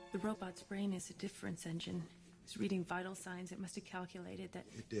The robot's brain is a difference engine. It's reading vital signs. It must have calculated that...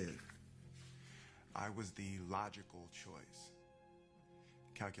 It did. I was the logical choice.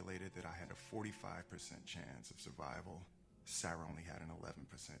 Calculated that I had a 45% chance of survival. Sarah only had an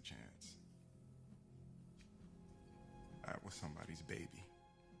 11% chance. That was somebody's baby.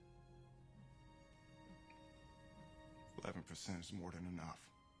 11% is more than enough.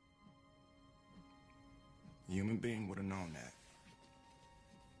 A human being would have known that.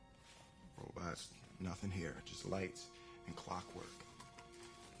 Robots, nothing here, just lights and clockwork.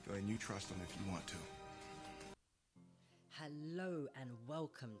 Go ahead and you trust them if you want to. Hello and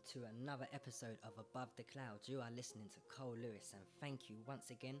welcome to another episode of Above the Clouds. You are listening to Cole Lewis, and thank you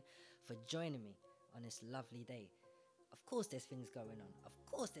once again for joining me on this lovely day. Of course there's things going on, of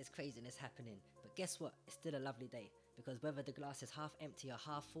course there's craziness happening, but guess what? It's still a lovely day, because whether the glass is half empty or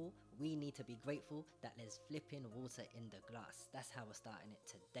half full, we need to be grateful that there's flipping water in the glass. That's how we're starting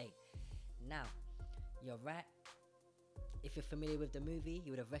it today. Now, you're right. If you're familiar with the movie,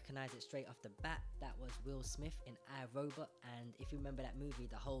 you would have recognized it straight off the bat. That was Will Smith in I, Robot. And if you remember that movie,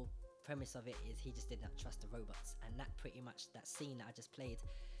 the whole premise of it is he just did not trust the robots. And that pretty much, that scene that I just played,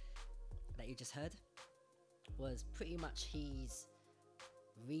 that you just heard, was pretty much his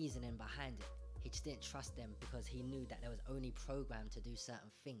reasoning behind it. He just didn't trust them because he knew that they was only programmed to do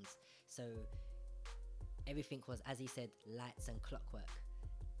certain things. So everything was, as he said, lights and clockwork.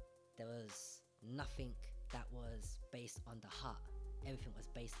 There was nothing that was based on the heart. Everything was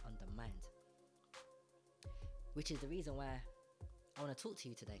based on the mind. Which is the reason why I want to talk to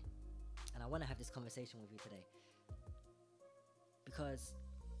you today. And I want to have this conversation with you today. Because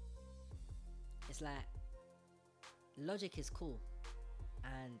it's like, logic is cool.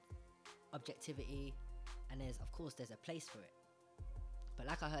 And objectivity. And there's a place for it. But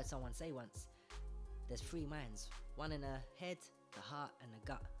like I heard someone say once, there's three minds. One in the head, the heart, and the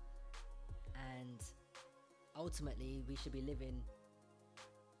gut. And ultimately, we should be living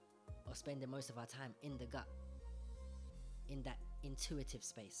or spending most of our time in the gut, in that intuitive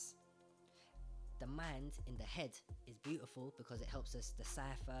space. The mind in the head is beautiful because it helps us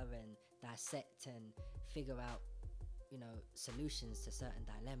decipher and dissect and figure out, solutions to certain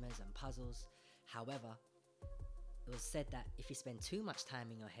dilemmas and puzzles. However, it was said that if you spend too much time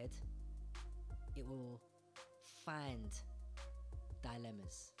in your head, it will find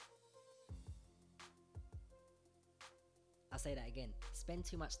dilemmas. I'll say that again. Spend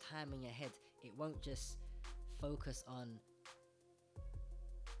too much time in your head. It won't just focus on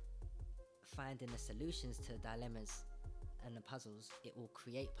finding the solutions to dilemmas and the puzzles. It will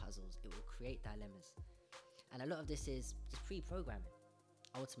create puzzles. It will create dilemmas. And a lot of this is just pre-programming,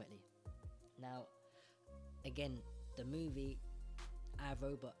 ultimately. Now, again, the movie I,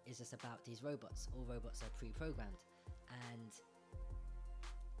 Robot is just about these robots. All robots are pre-programmed. And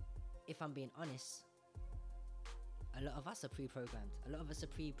if I'm being honest, a lot of us are pre-programmed. A lot of us are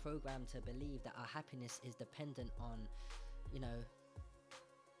pre-programmed to believe that our happiness is dependent on,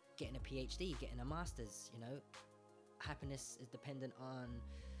 getting a PhD, getting a master's, Happiness is dependent on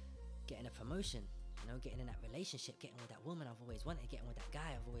getting a promotion, getting in that relationship, getting with that woman I've always wanted, getting with that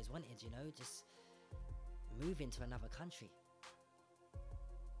guy I've always wanted, just moving to another country,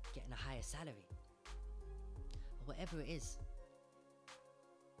 getting a higher salary, or whatever it is.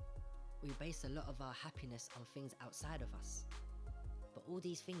 We base a lot of our happiness on things outside of us. But all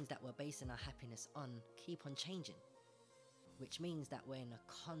these things that we're basing our happiness on keep on changing. Which means that we're in a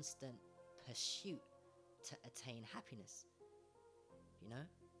constant pursuit to attain happiness.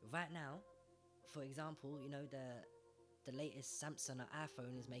 Right now, for example, the latest Samsung or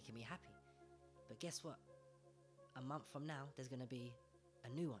iPhone is making me happy. But guess what? A month from now, there's going to be a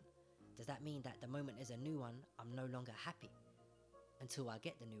new one. Does that mean that the moment there's a new one, I'm no longer happy until I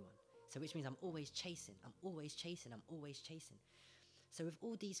get the new one? So which means I'm always chasing. So with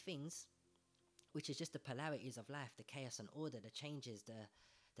all these things, which is just the polarities of life, the chaos and order, the changes,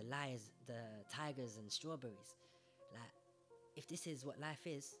 the lies, the tigers and strawberries. Like, if this is what life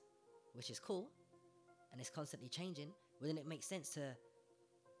is, which is cool, and it's constantly changing, well then it makes sense to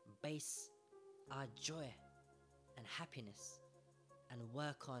base our joy and happiness and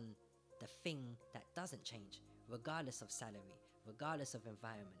work on the thing that doesn't change, regardless of salary, regardless of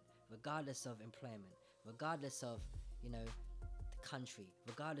environment, regardless of employment, regardless of, the country,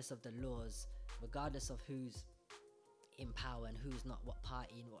 regardless of the laws, regardless of who's in power and who's not, what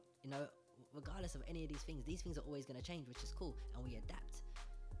party and what, regardless of any of these things are always going to change, which is cool, and we adapt.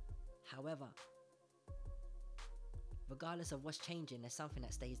 However, regardless of what's changing, there's something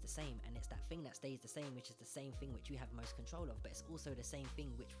that stays the same, and it's that thing that stays the same, which is the same thing which you have most control of, but it's also the same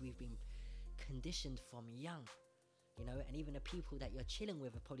thing which we've been conditioned from young. you know, and even the people that you're chilling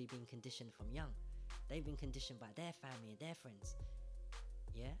with have probably been conditioned from young. They've been conditioned by their family and their friends,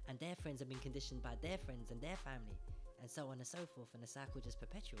 yeah, and their friends have been conditioned by their friends and their family, and so on and so forth, and the cycle just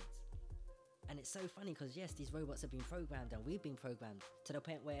perpetuates. And it's so funny because yes, these robots have been programmed and we've been programmed to the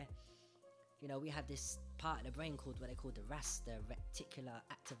point where, you know, we have this part of the brain called what they call the RAS, the reticular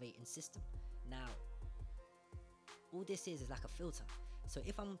activating system. Now, all this is like a filter. So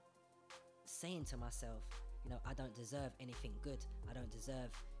if I'm saying to myself, you know, I don't deserve anything good, I don't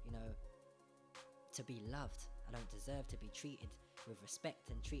deserve, you know, to be loved, I don't deserve to be treated with respect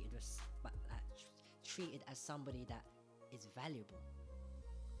and treated as somebody that is valuable,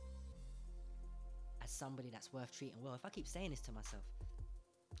 as somebody that's worth treating well. If I keep saying this to myself,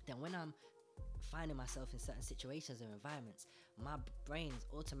 then when I'm finding myself in certain situations or environments, my brain is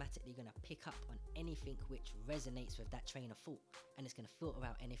automatically going to pick up on anything which resonates with that train of thought, and it's going to filter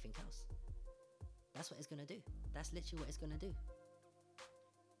out anything else. That's what it's going to do. That's literally what it's going to do.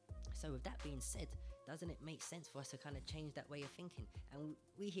 So with that being said, doesn't it make sense for us to kind of change that way of thinking? And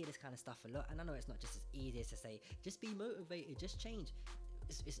we hear this kind of stuff a lot, and I know it's not just as easy as to say, just be motivated, just change.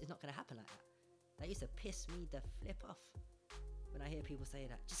 It's not going to happen like that. That used to piss me the flip off when I hear people say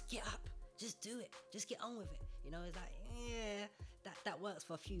that. Just get up, just do it, just get on with it. You know, it's like, yeah, that works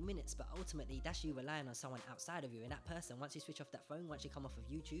for a few minutes, but ultimately that's you relying on someone outside of you. And that person, once you switch off that phone, once you come off of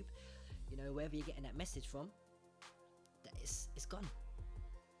YouTube, you know, wherever you're getting that message from, it's gone.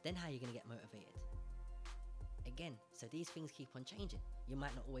 Then how are you going to get motivated? Again, so these things keep on changing. You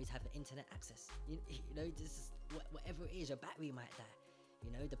might not always have the internet access. You know, just whatever it is, your battery might die.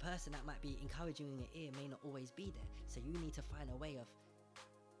 You know, the person that might be encouraging you in your ear may not always be there. So you need to find a way of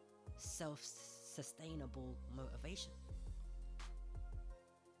self-sustainable motivation.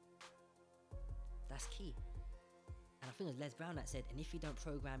 That's key. And I think it was Les Brown that said, and if you don't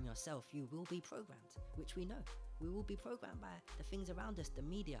program yourself, you will be programmed, which we know. We will be programmed by the things around us, the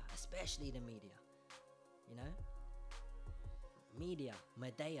media, especially the media. You know? Media,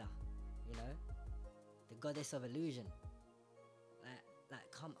 Medea, you know? The goddess of illusion. Like,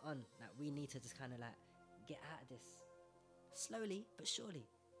 come on. Like, we need to just kind of like get out of this. Slowly, but surely.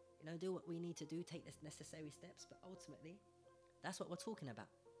 You know, do what we need to do, take the necessary steps, but ultimately, that's what we're talking about.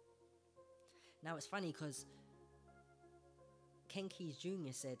 Now, it's funny because Ken Keyes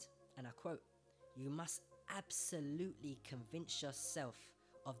Jr. said, and I quote, "You must absolutely convince yourself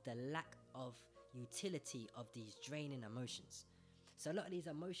of the lack of utility of these draining emotions." So a lot of these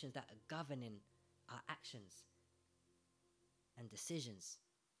emotions that are governing our actions and decisions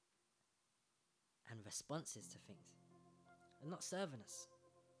and responses to things are not serving us.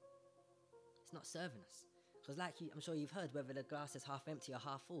 It's not serving us. Because I'm sure you've heard, whether the glass is half empty or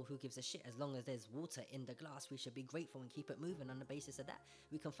half full, who gives a shit? As long as there's water in the glass, we should be grateful and keep it moving. On the basis of that,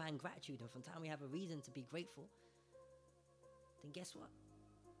 we can find gratitude. And from time we have a reason to be grateful, then guess what?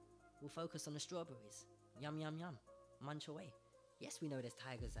 We'll focus on the strawberries. Yum, yum, yum. Munch away. Yes, we know there's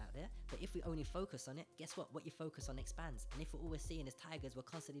tigers out there, but if we only focus on it, guess what? What you focus on expands. And if we're always seeing is tigers, we're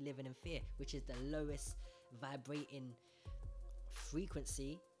constantly living in fear, which is the lowest vibrating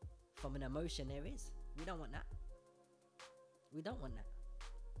frequency from an emotion there is. We don't want that. We don't want that.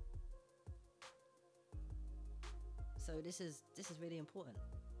 So this is really important.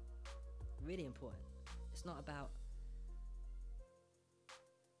 Really important. It's not about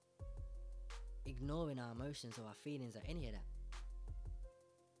ignoring our emotions or our feelings or any of that.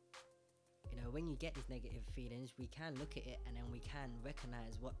 You know, when you get these negative feelings, we can look at it and then we can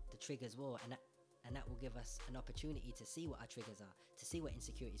recognize what the triggers were, and that will give us an opportunity to see what our triggers are, to see what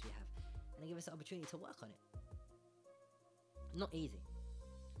insecurities we have, and give us an opportunity to work on it. Not easy,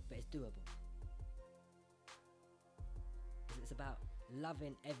 but it's doable. It's about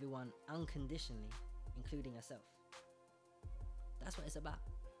loving everyone unconditionally, including yourself. That's what it's about.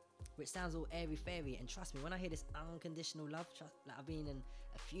 Which sounds all airy-fairy, and trust me, when I hear this unconditional love, like I've been in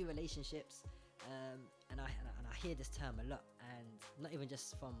a few relationships, and I hear this term a lot, and not even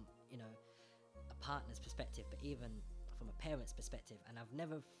just from, you know, a partner's perspective, but even from a parent's perspective, and I've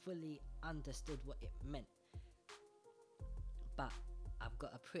never fully understood what it meant. But I've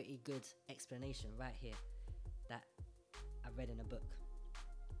got a pretty good explanation right here that I read in a book.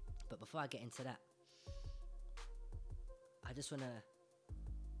 But before I get into that, I just want to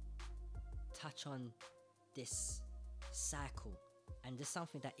touch on this cycle, and just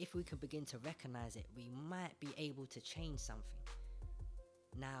something that if we can begin to recognize it, we might be able to change something.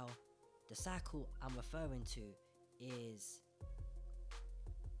 Now, the cycle I'm referring to is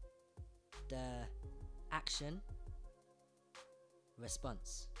the action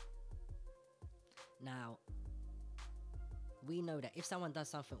response. Now, we know that if someone does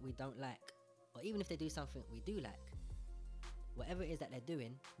something we don't like, or even if they do something we do like, whatever it is that they're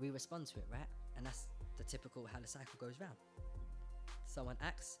doing, we respond to it, right? And that's the typical how the cycle goes round. Someone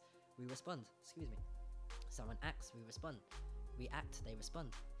acts, we respond. Excuse me. Someone acts, we respond. We act, they respond.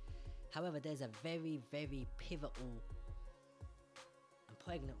 However, there's a very, very pivotal and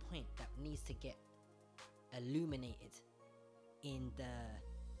poignant point that needs to get illuminated in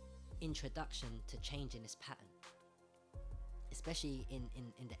the introduction to changing this pattern, especially in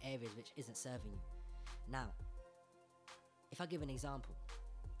the areas which isn't serving you. Now, if I give an example,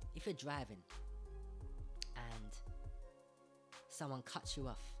 if you're driving and someone cuts you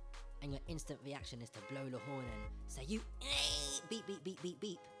off and your instant reaction is to blow the horn and say, you beep, beep, beep, beep,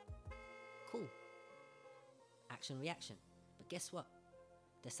 beep. Cool. Action, reaction. But guess what?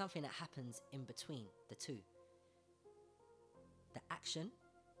 There's something that happens in between the two. The action,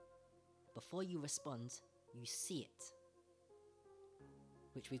 before you respond, you see it,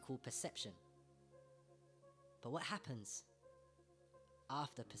 which we call perception. But what happens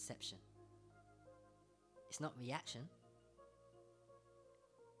after perception? It's not reaction.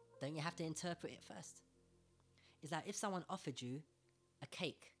 Don't you have to interpret it first? It's like if someone offered you a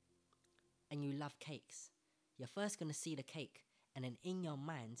cake and you love cakes, you're first going to see the cake, and then in your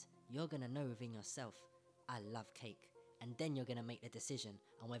mind, you're going to know within yourself, I love cake. And then you're going to make the decision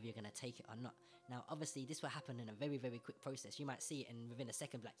on whether you're going to take it or not. Now, obviously, this will happen in a very, very quick process. You might see it and within a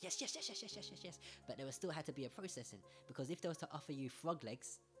second, be like, yes, yes, yes, yes, yes, yes, yes, yes. But there will still have to be a processing. Because if they was to offer you frog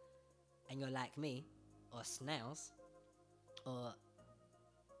legs, and you're like me, or snails, or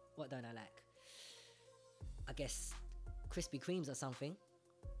what don't I like? I guess Krispy Kremes or something,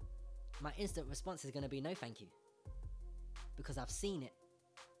 my instant response is going to be no thank you. Because I've seen it,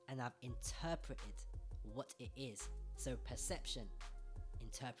 and I've interpreted what it is. So perception,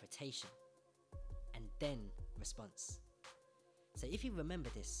 interpretation, and then response. So if you remember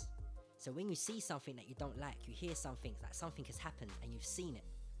this, so when you see something that you don't like, you hear something, like something has happened and you've seen it,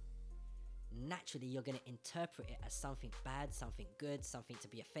 naturally you're going to interpret it as something bad, something good, something to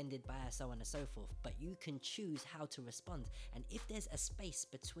be offended by, so on and so forth. But you can choose how to respond. And if there's a space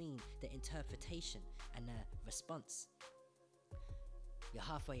between the interpretation and the response, you're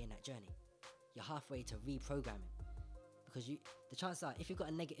halfway in that journey. You're halfway to reprogramming. Because the chances are, if you've got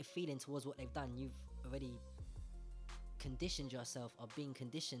a negative feeling towards what they've done, you've already conditioned yourself or been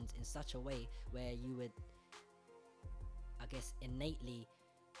conditioned in such a way where you would, I guess, innately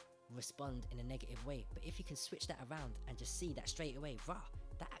respond in a negative way. But if you can switch that around and just see that straight away, rah,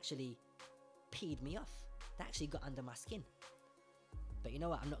 that actually peed me off. That actually got under my skin. But you know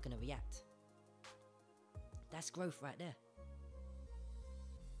what? I'm not going to react. That's growth right there.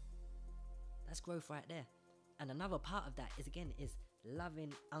 That's growth right there. And another part of that is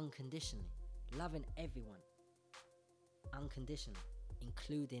loving unconditionally. Loving everyone unconditionally,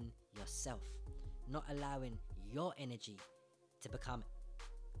 including yourself. Not allowing your energy to become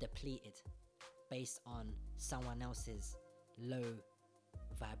depleted based on someone else's low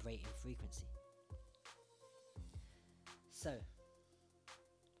vibrating frequency. So,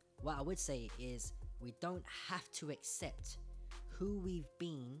 what I would say is we don't have to accept who we've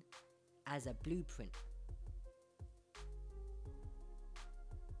been as a blueprint.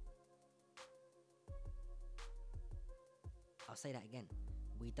 I'll say that again.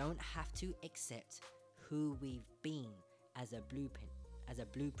 We don't have to accept who we've been as a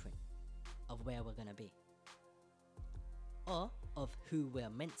blueprint of where we're gonna be, or of who we're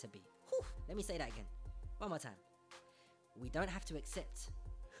meant to be. Whew, let me say that again. One more time. We don't have to accept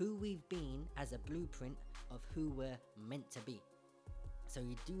who we've been as a blueprint of who we're meant to be. So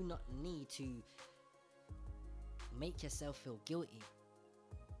you do not need to make yourself feel guilty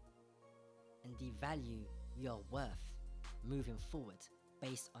and devalue your worth moving forward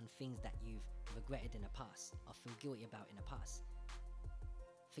based on things that you've regretted in the past or feel guilty about in the past.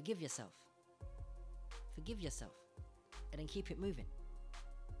 Forgive yourself. Forgive yourself. And then keep it moving.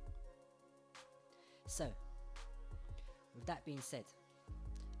 So, with that being said,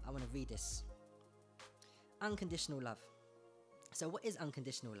 I want to read this. Unconditional love. So what is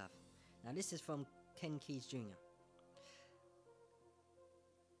unconditional love? Now this is from Ken Keyes Jr.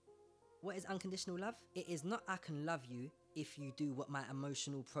 What is unconditional love? It is not I can love you if you do what my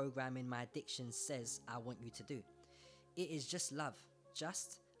emotional programming, my addiction says I want you to do. It is just love.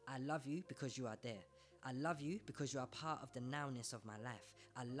 Just, I love you because you are there. I love you because you are part of the nowness of my life.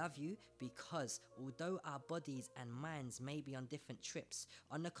 I love you because although our bodies and minds may be on different trips,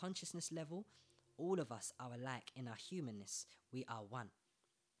 on the consciousness level, all of us are alike in our humanness. We are one.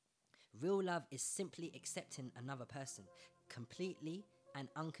 Real love is simply accepting another person completely and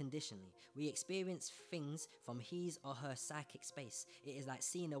unconditionally. We experience things from his or her psychic space. It is like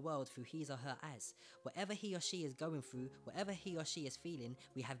seeing the world through his or her eyes. Whatever he or she is going through, whatever he or she is feeling,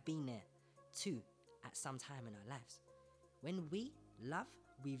 we have been there too at some time in our lives. When we love,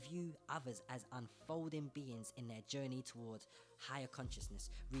 we view others as unfolding beings in their journey towards higher consciousness.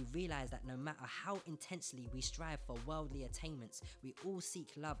 We realize that no matter how intensely we strive for worldly attainments, we all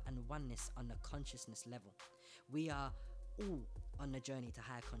seek love and oneness on the consciousness level. We are all on the journey to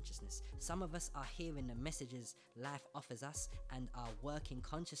higher consciousness. Some of us are hearing the messages life offers us and are working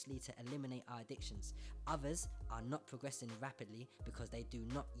consciously to eliminate our addictions. Others are not progressing rapidly because they do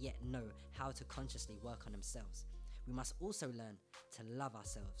not yet know how to consciously work on themselves. We must also learn to love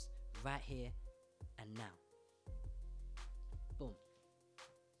ourselves right here and now. Boom.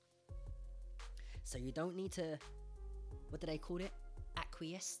 So you don't need to, what do they call it?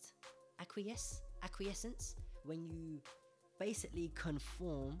 Acquiescence? When you basically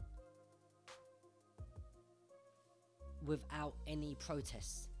conform without any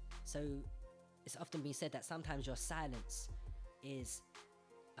protests. So it's often been said that sometimes your silence is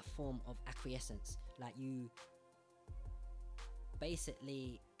a form of acquiescence. Like you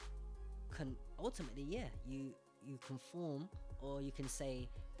basically ultimately, you conform, or you can say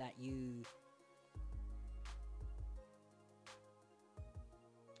that you,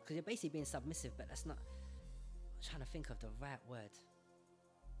 because you're basically being submissive, but that's not, I'm trying to think of the right word.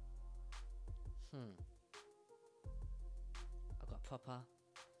 I've got proper,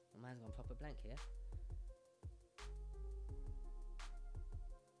 my mind's gone proper blank here.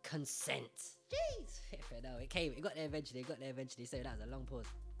 Consent. Jeez. No, it got there eventually, so that was a long pause.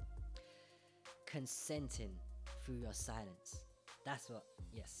 Consenting through your silence. That's what,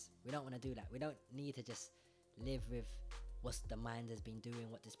 yes, we don't want to do that. We don't need to just live with what the mind has been doing,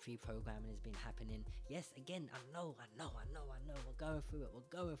 what this pre-programming has been happening. Yes, again, I know. We're going through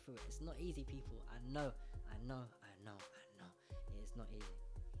it. It's not easy, people. I know. It's not easy.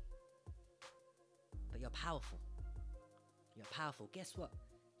 But you're powerful. Guess what?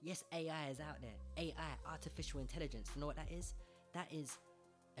 Yes, AI is out there. AI, artificial intelligence. You know what that is? That is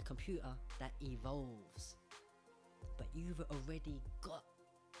a computer that evolves. But you've already got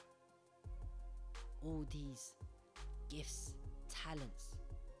all these gifts, talents,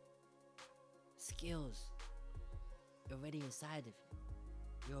 skills already inside of you.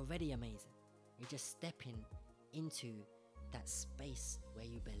 You're already amazing. You're just stepping into that space where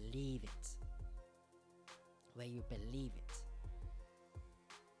you believe it.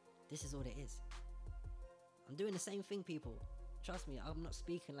 This is all it is. I'm doing the same thing, people. Trust me, I'm not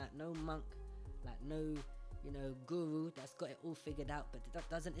speaking like no monk, like no, guru that's got it all figured out. But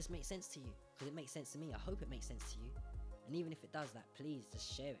doesn't this make sense to you? Because it makes sense to me. I hope it makes sense to you. And even if it does that, please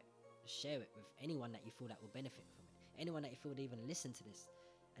just share it. Share it with anyone that you feel that will benefit from it. Anyone that you feel would even listen to this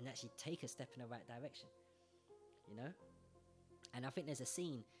and actually take a step in the right direction. And I think there's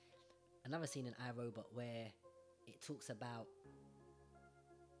another scene in iRobot where it talks about,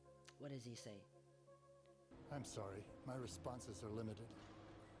 what does he say? I'm sorry, my responses are limited.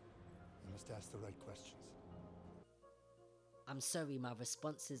 I must ask the right questions. I'm sorry, my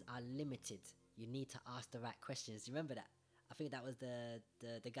responses are limited. You need to ask the right questions. Do you remember that? I think that was the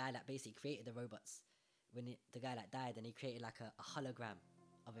guy that basically created the robots. The guy that died, and he created like a hologram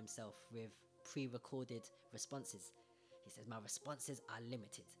of himself with pre-recorded responses. He says, my responses are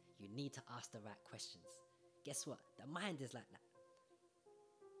limited. You need to ask the right questions. Guess what? The mind is like that.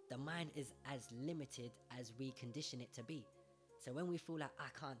 The mind is as limited as we condition it to be. So when we feel like, I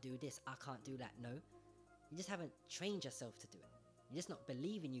can't do this, I can't do that, no. You just haven't trained yourself to do it. You're just not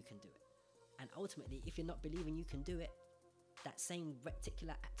believing you can do it. And ultimately, if you're not believing you can do it, that same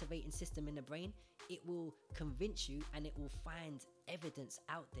reticular activating system in the brain, it will convince you, and it will find evidence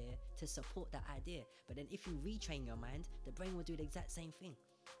out there to support that idea. But then if you retrain your mind, the brain will do the exact same thing.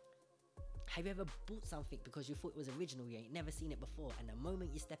 Have you ever bought something because you thought it was original, you ain't never seen it before, and the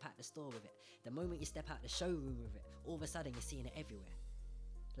moment you step out the store with it, the moment you step out the showroom with it, all of a sudden you're seeing it everywhere?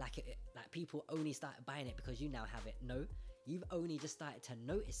 Like people only started buying it because you now have it. No, you've only just started to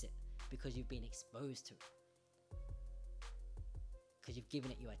notice it because you've been exposed to it. Because you've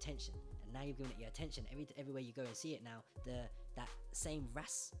given it your attention, and now you've given it your attention. Everywhere you go and see it now, that same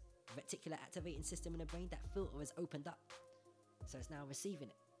RAS, reticular activating system in the brain, that filter has opened up, so it's now receiving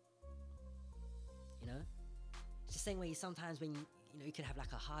it. It's the same way sometimes when you could have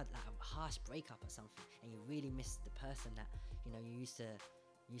like a harsh breakup or something, and you really miss the person that you used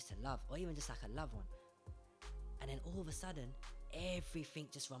to love, or even just like a loved one, and then all of a sudden everything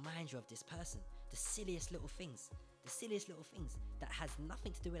just reminds you of this person. The silliest little things that has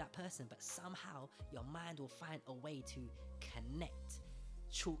nothing to do with that person, but somehow your mind will find a way to connect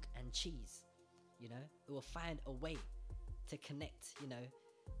chalk and cheese. You know, it will find a way to connect, you know,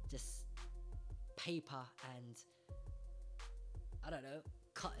 just paper and, I don't know,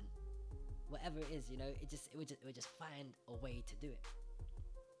 cotton, whatever it is, you know, it would just find a way to do it.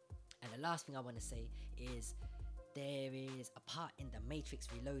 And the last thing I want to say is there is a part in The Matrix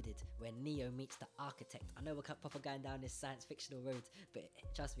Reloaded where Neo meets the architect. I know we're proper going down this science fictional road, but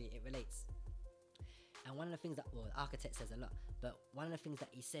trust me, it relates. And one of the things that, well, the architect says a lot, but one of the things that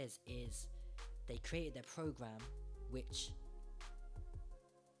he says is they created their program which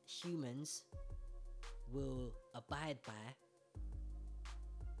humans will abide by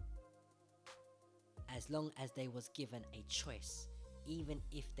as long as they was given a choice, even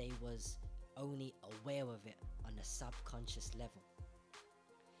if they was only aware of it on a subconscious level.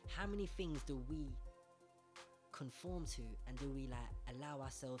 How many things do we conform to, and do we like allow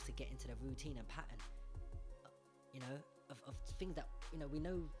ourselves to get into the routine and pattern, you know, of things that, you know, we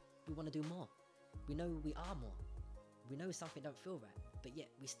know we want to do more, we know we are more, we know something don't feel right, but yet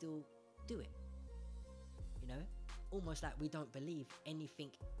we still do it, you know, almost like we don't believe anything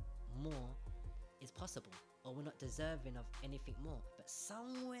more is possible, or we're not deserving of anything more. But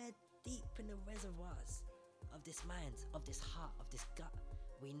somewhere deep in the reservoirs of this mind, of this heart, of this gut,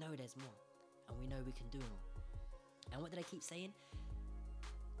 we know there's more, and we know we can do more. And what did I keep saying?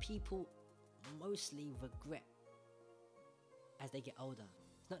 People mostly regret as they get older.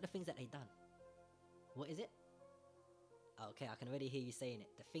 It's not the things that they done. What is it? Okay, I can already hear you saying it.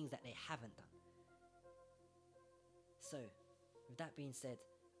 The things that they haven't done. So, with that being said,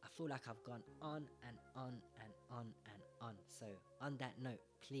 I feel like I've gone on and on and on and on. So, on that note,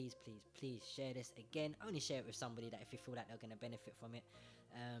 please, please, please share this again. Only share it with somebody that if you feel like they're going to benefit from it.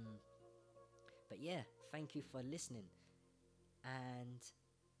 But yeah, thank you for listening. And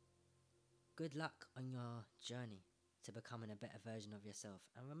good luck on your journey to becoming a better version of yourself.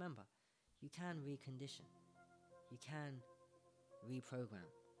 And remember, you can recondition. You can reprogram.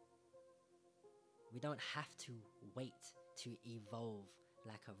 We don't have to wait to evolve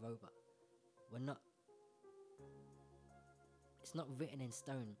like a robot. It's not written in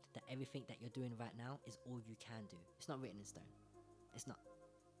stone that everything that you're doing right now is all you can do. It's not written in stone. It's not.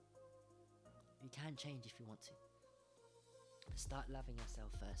 You can change if you want to. But start loving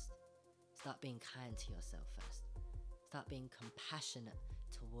yourself first. Start being kind to yourself first. Start being compassionate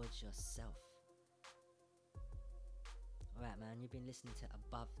towards yourself. Alright, man, you've been listening to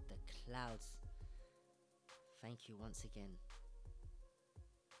Above the Clouds. Thank you once again